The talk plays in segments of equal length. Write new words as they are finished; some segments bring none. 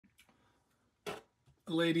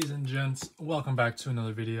Ladies and gents, welcome back to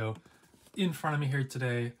another video. In front of me here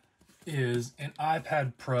today is an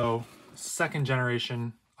iPad Pro 2nd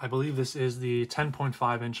generation. I believe this is the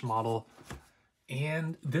 10.5 inch model,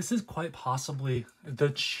 and this is quite possibly the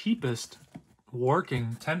cheapest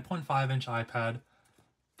working 10.5 inch iPad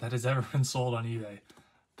that has ever been sold on eBay.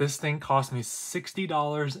 This thing cost me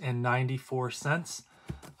 $60.94.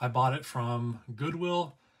 I bought it from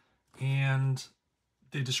Goodwill, and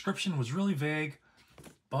the description was really vague,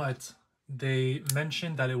 but they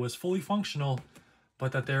mentioned that it was fully functional,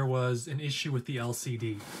 but that there was an issue with the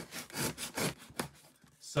LCD.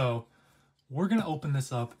 So we're gonna open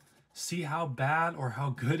this up, see how bad or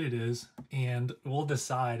how good it is, and we'll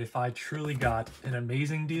decide if I truly got an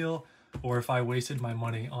amazing deal or if I wasted my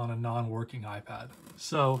money on a non-working iPad.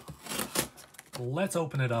 So let's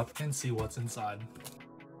open it up and see what's inside.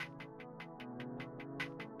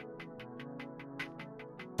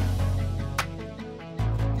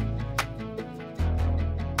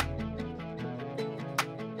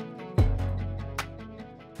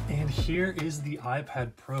 And here is the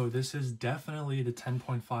iPad Pro. This is definitely the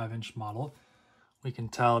 10.5 inch model. We can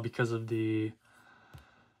tell because of the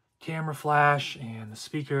camera flash and the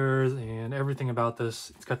speakers and everything about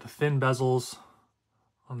this. It's got the thin bezels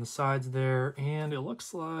on the sides there, and it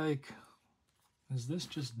looks like, is this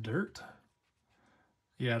just dirt?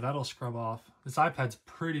 Yeah, that'll scrub off. This iPad's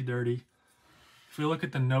pretty dirty. If we look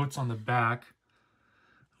at the notes on the back,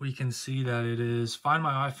 we can see that it is Find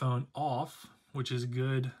My iPhone Off, which is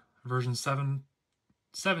good. Version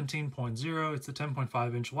 17.0. It's a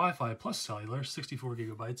 10.5 inch Wi-Fi plus cellular, 64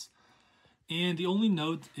 gigabytes. And the only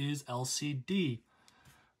note is LCD.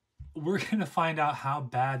 We're gonna find out how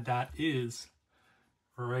bad that is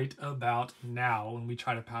right about now when we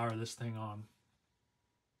try to power this thing on.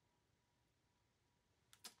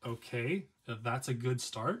 Okay, that's a good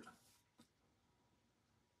start.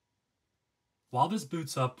 While this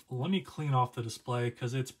boots up, let me clean off the display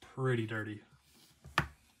because it's pretty dirty.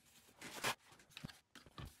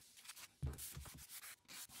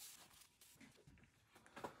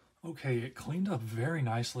 Okay, it cleaned up very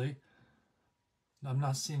nicely. I'm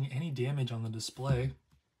not seeing any damage on the display.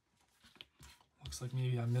 Looks like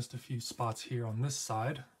maybe I missed a few spots here on this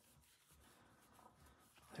side.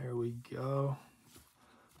 There we go.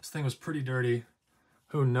 This thing was pretty dirty.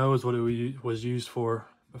 Who knows what it was used for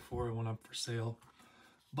before it went up for sale.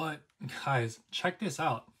 But guys, check this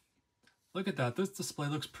out. Look at that. This display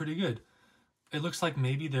looks pretty good. It looks like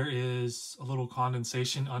maybe there is a little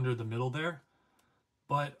condensation under the middle there,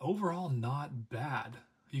 but overall not bad.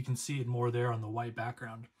 You can see it more there on the white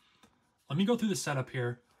background. Let me go through the setup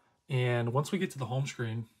here, and once we get to the home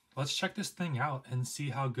screen, let's check this thing out and see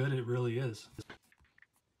how good it really is.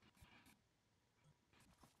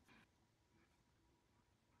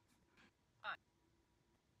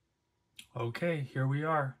 Okay, here we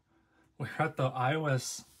are. We're at the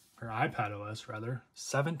iOS, or iPad OS rather,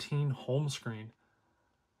 17 home screen.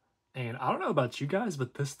 And I don't know about you guys,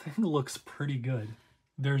 but this thing looks pretty good.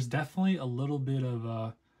 There's definitely a little bit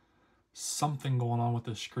of something going on with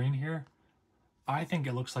the screen here. I think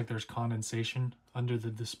it looks like there's condensation under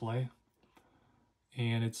the display.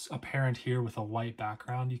 And it's apparent here with a white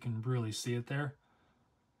background. You can really see it there.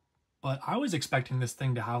 But I was expecting this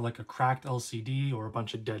thing to have like a cracked LCD or a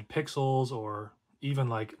bunch of dead pixels, or even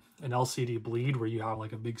like an LCD bleed where you have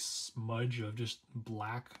like a big smudge of just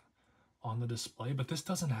black on the display, but this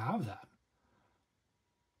doesn't have that.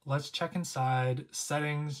 Let's check inside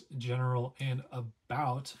settings, general, and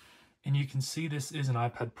about, and you can see this is an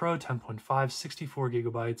iPad Pro 10.5, 64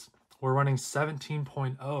 gigabytes. We're running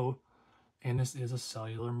 17.0, and this is a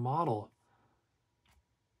cellular model.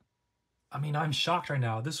 I mean, I'm shocked right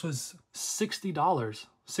now. This was $60,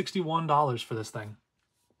 $61 for this thing.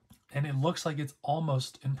 And it looks like it's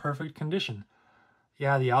almost in perfect condition.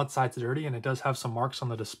 Yeah, the outside's dirty and it does have some marks on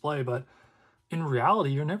the display, but in reality,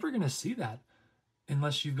 you're never gonna see that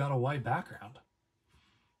unless you've got a white background.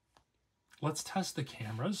 Let's test the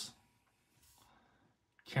cameras.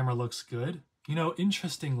 Camera looks good. You know,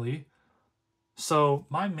 interestingly, so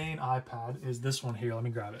my main iPad is this one here. Let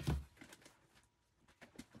me grab it.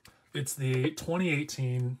 It's the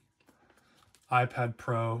 2018 iPad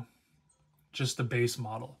Pro, just the base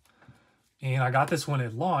model. And I got this when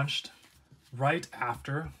it launched right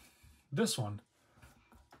after this one.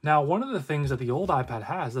 Now, one of the things that the old iPad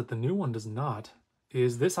has that the new one does not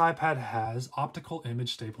is this iPad has optical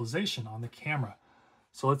image stabilization on the camera.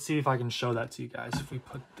 So let's see if I can show that to you guys. If we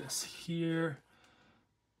put this here,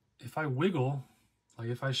 if I wiggle, like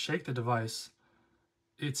if I shake the device,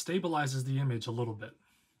 it stabilizes the image a little bit.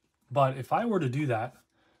 But if I were to do that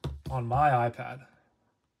on my iPad,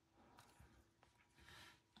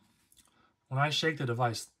 when I shake the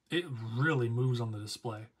device, it really moves on the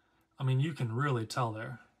display. I mean, you can really tell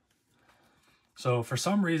there. So for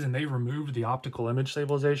some reason, they removed the optical image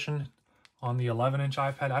stabilization on the 11-inch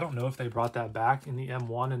iPad. I don't know if they brought that back in the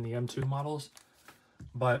M1 and the M2 models,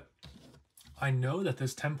 but I know that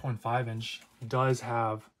this 10.5-inch does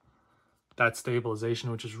have that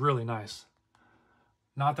stabilization, which is really nice.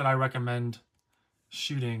 Not that I recommend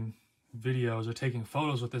shooting videos or taking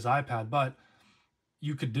photos with this iPad, but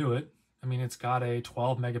you could do it. I mean, it's got a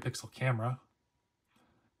 12 megapixel camera.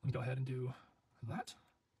 Let me go ahead and do that.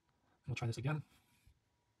 We'll try this again.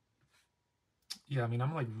 Yeah, I mean,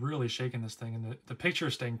 I'm like really shaking this thing, and the picture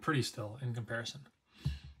is staying pretty still in comparison.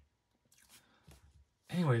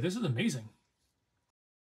 Anyway, this is amazing.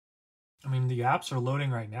 I mean, the apps are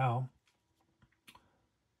loading right now,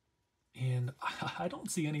 and I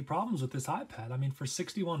don't see any problems with this iPad. I mean, for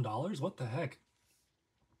 $61, what the heck?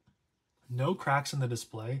 No cracks in the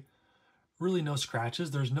display, really no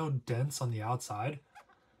scratches. There's no dents on the outside.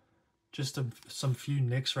 Just some few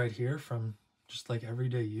nicks right here from just like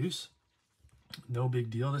everyday use. No big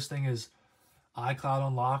deal. This thing is iCloud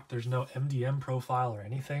unlocked. There's no MDM profile or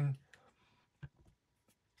anything.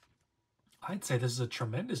 I'd say this is a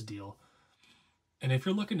tremendous deal. And if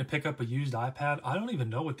you're looking to pick up a used iPad, I don't even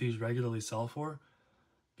know what these regularly sell for,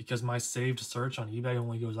 because my saved search on eBay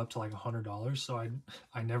only goes up to like $100, so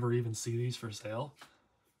I never even see these for sale.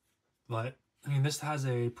 But I mean, this has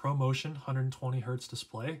a ProMotion 120 hertz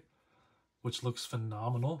display, which looks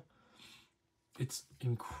phenomenal. It's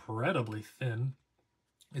incredibly thin.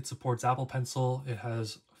 It supports Apple Pencil. It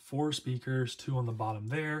has 4 speakers, 2 on the bottom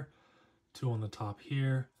there, 2 on the top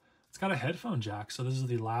here. It's got a headphone jack, so this is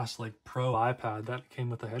the last like Pro iPad that came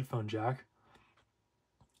with a headphone jack.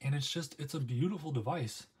 And it's a beautiful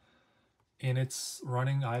device. And it's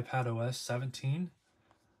running iPadOS 17.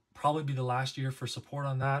 Probably be the last year for support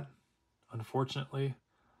on that, unfortunately.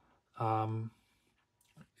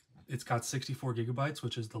 It's got 64 gigabytes,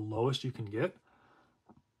 which is the lowest you can get.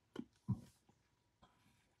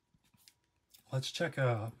 Let's check,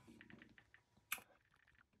 I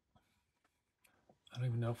don't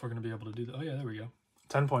even know if we're going to be able to do that. Oh yeah, there we go.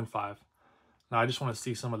 10.5. Now I just want to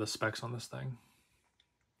see some of the specs on this thing.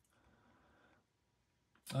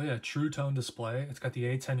 Oh yeah, True Tone display. It's got the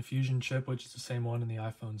A10 Fusion chip, which is the same one in the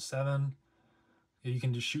iPhone 7. You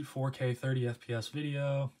can just shoot 4K 30 FPS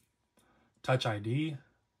video. Touch ID,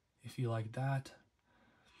 if you like that.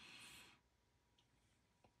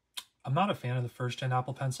 I'm not a fan of the first gen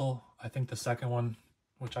Apple Pencil. I think the second one,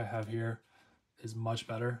 which I have here, is much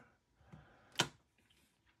better.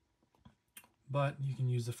 But you can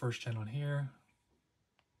use the first gen on here.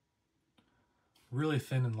 Really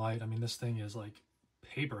thin and light. I mean, this thing is like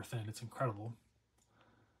paper thin. It's incredible.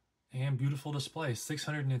 And beautiful display.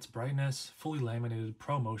 600 nits brightness, fully laminated,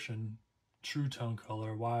 ProMotion, True Tone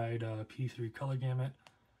color, wide P3 color gamut.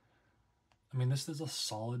 I mean, this is a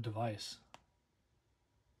solid device.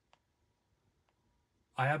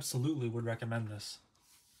 I absolutely would recommend this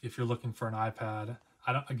if you're looking for an iPad.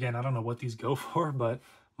 I don't know what these go for, but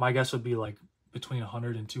my guess would be like between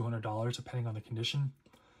 $100 and $200 depending on the condition.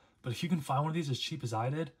 But if you can find one of these as cheap as I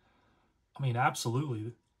did, I mean,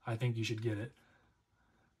 absolutely, I think you should get it.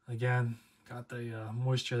 Again, got the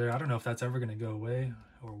moisture there. I don't know if that's ever going to go away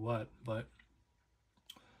or what, but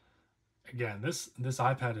again, this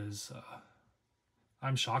iPad is,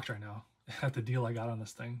 I'm shocked right now at the deal I got on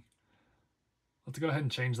this thing. Let's go ahead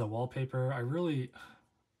and change the wallpaper.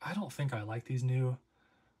 I don't think I like these new,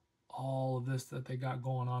 all of this that they got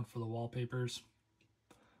going on for the wallpapers.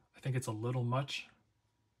 I think it's a little much.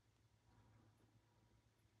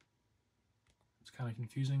 It's kind of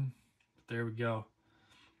confusing, but there we go.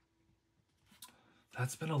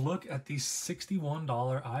 That's been a look at the $61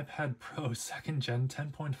 iPad Pro 2nd Gen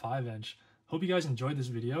 10.5 inch. Hope you guys enjoyed this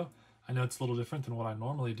video. I know it's a little different than what I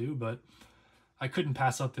normally do, but I couldn't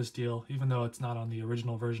pass up this deal, even though it's not on the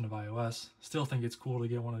original version of iOS. Still think it's cool to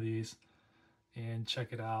get one of these and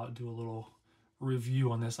check it out, do a little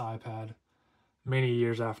review on this iPad many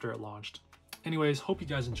years after it launched. Anyways, hope you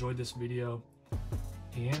guys enjoyed this video,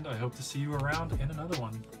 and I hope to see you around in another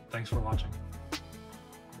one. Thanks for watching.